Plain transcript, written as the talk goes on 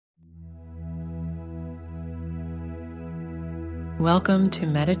Welcome to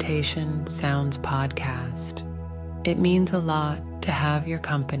Meditation Sounds Podcast. It means a lot to have your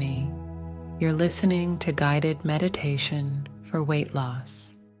company. You're listening to guided meditation for weight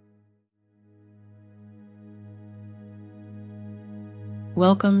loss.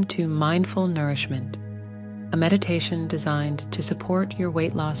 Welcome to Mindful Nourishment, a meditation designed to support your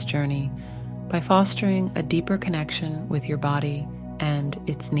weight loss journey by fostering a deeper connection with your body and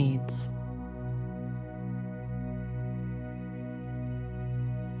its needs.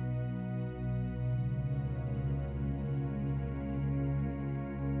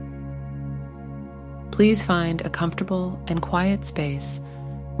 Please find a comfortable and quiet space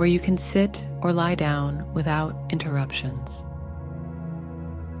where you can sit or lie down without interruptions.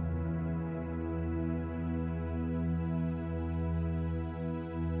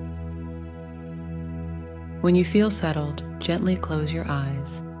 When you feel settled, gently close your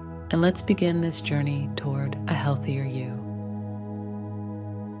eyes and let's begin this journey toward a healthier you.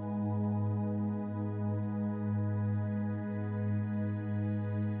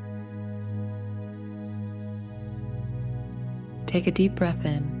 Take a deep breath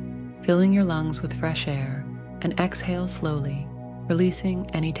in, filling your lungs with fresh air, and exhale slowly, releasing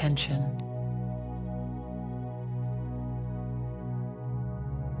any tension.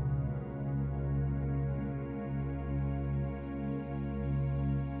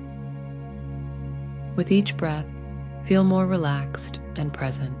 With each breath, feel more relaxed and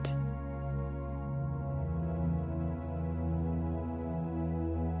present.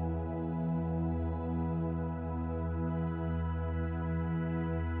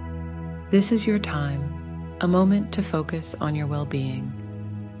 This is your time, a moment to focus on your well-being.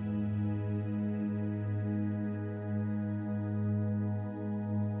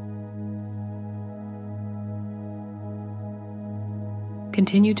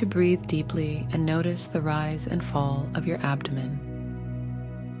 Continue to breathe deeply and notice the rise and fall of your abdomen.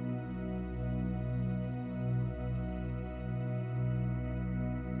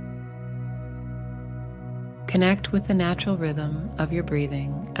 Connect with the natural rhythm of your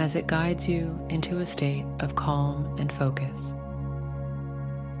breathing as it guides you into a state of calm and focus.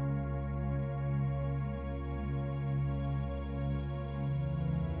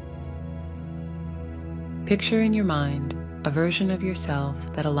 Picture in your mind a version of yourself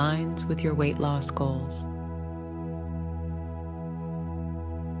that aligns with your weight loss goals.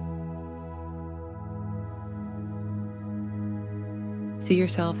 See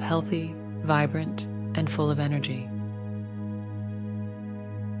yourself healthy, vibrant, and full of energy.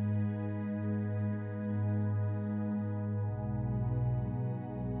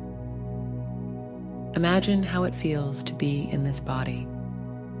 Imagine how it feels to be in this body.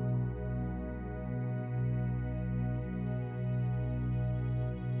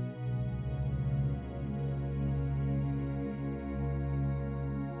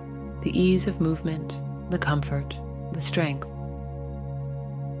 The ease of movement, the comfort, the strength.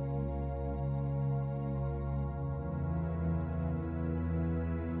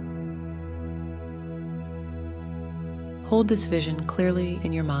 Hold this vision clearly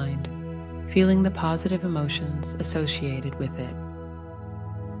in your mind, feeling the positive emotions associated with it.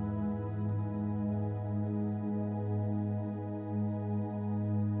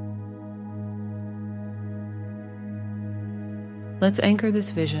 Let's anchor this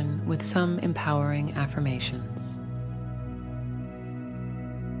vision with some empowering affirmations.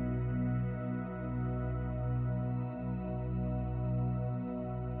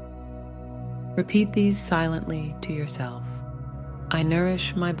 Repeat these silently to yourself. I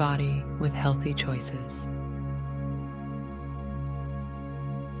nourish my body with healthy choices.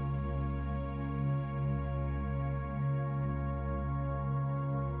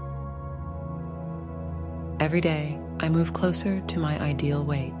 Every day, I move closer to my ideal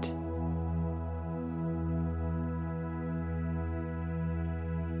weight.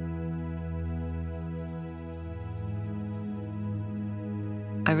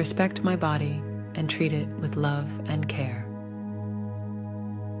 I respect my body and treat it with love and care.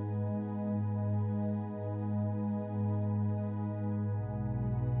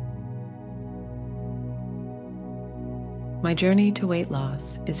 My journey to weight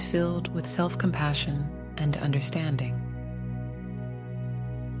loss is filled with self-compassion and understanding.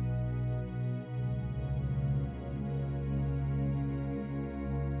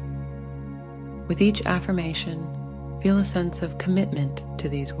 With each affirmation, feel a sense of commitment to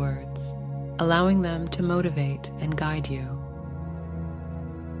these words, allowing them to motivate and guide you.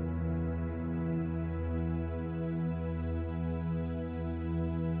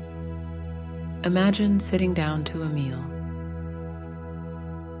 Imagine sitting down to a meal.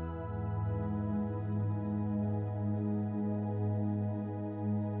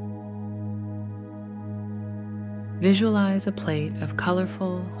 Visualize a plate of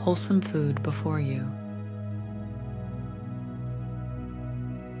colorful, wholesome food before you.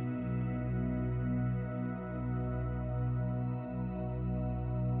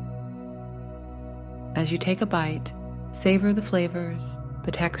 As you take a bite, savor the flavors, the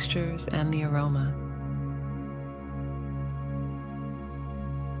textures, and the aroma.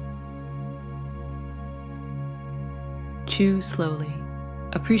 Chew slowly,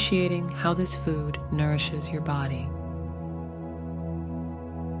 appreciating how this food nourishes your body.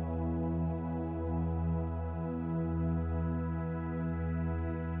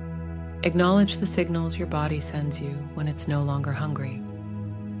 Acknowledge the signals your body sends you when it's no longer hungry.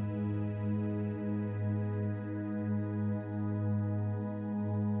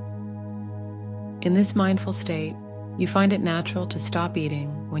 In this mindful state, you find it natural to stop eating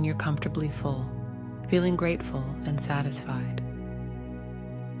when you're comfortably full, feeling grateful and satisfied.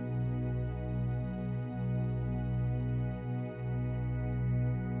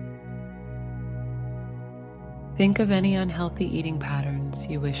 Think of any unhealthy eating patterns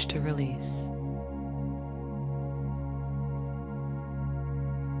you wish to release.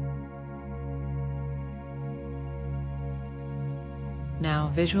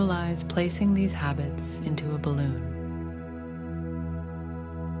 Now visualize placing these habits into a balloon.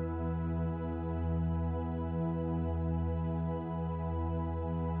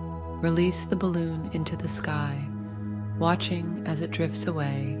 Release the balloon into the sky, watching as it drifts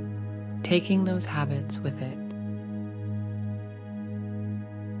away, taking those habits with it.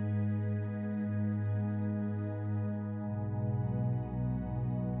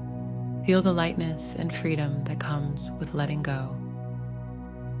 Feel the lightness and freedom that comes with letting go.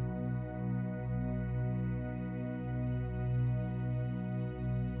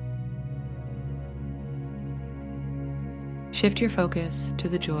 Shift your focus to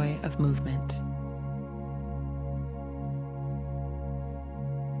the joy of movement.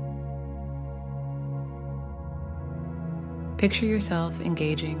 Picture yourself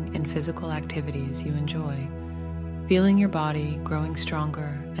engaging in physical activities you enjoy, feeling your body growing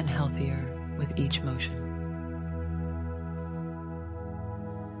stronger and healthier with each motion.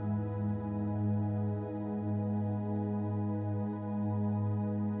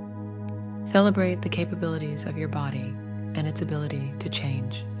 Celebrate the capabilities of your body and its ability to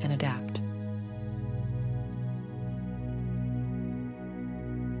change and adapt.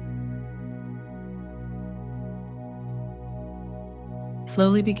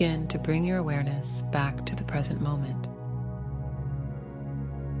 Slowly begin to bring your awareness back to the present moment.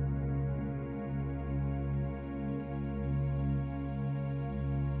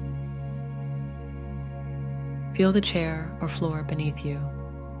 Feel the chair or floor beneath you,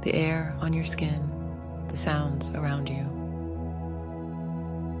 the air on your skin, the sounds around you.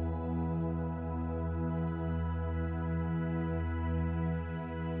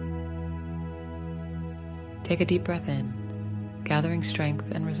 Take a deep breath in, gathering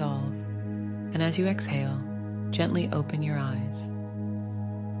strength and resolve, and as you exhale, gently open your eyes.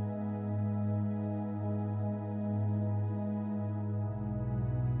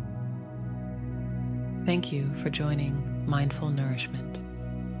 Thank you for joining Mindful Nourishment.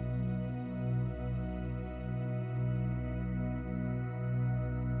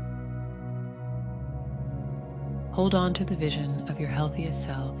 Hold on to the vision of your healthiest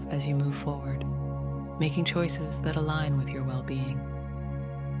self as you move forward, making choices that align with your well-being.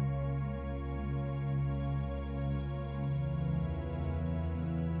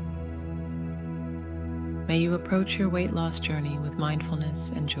 May you approach your weight loss journey with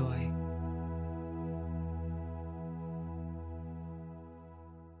mindfulness and joy.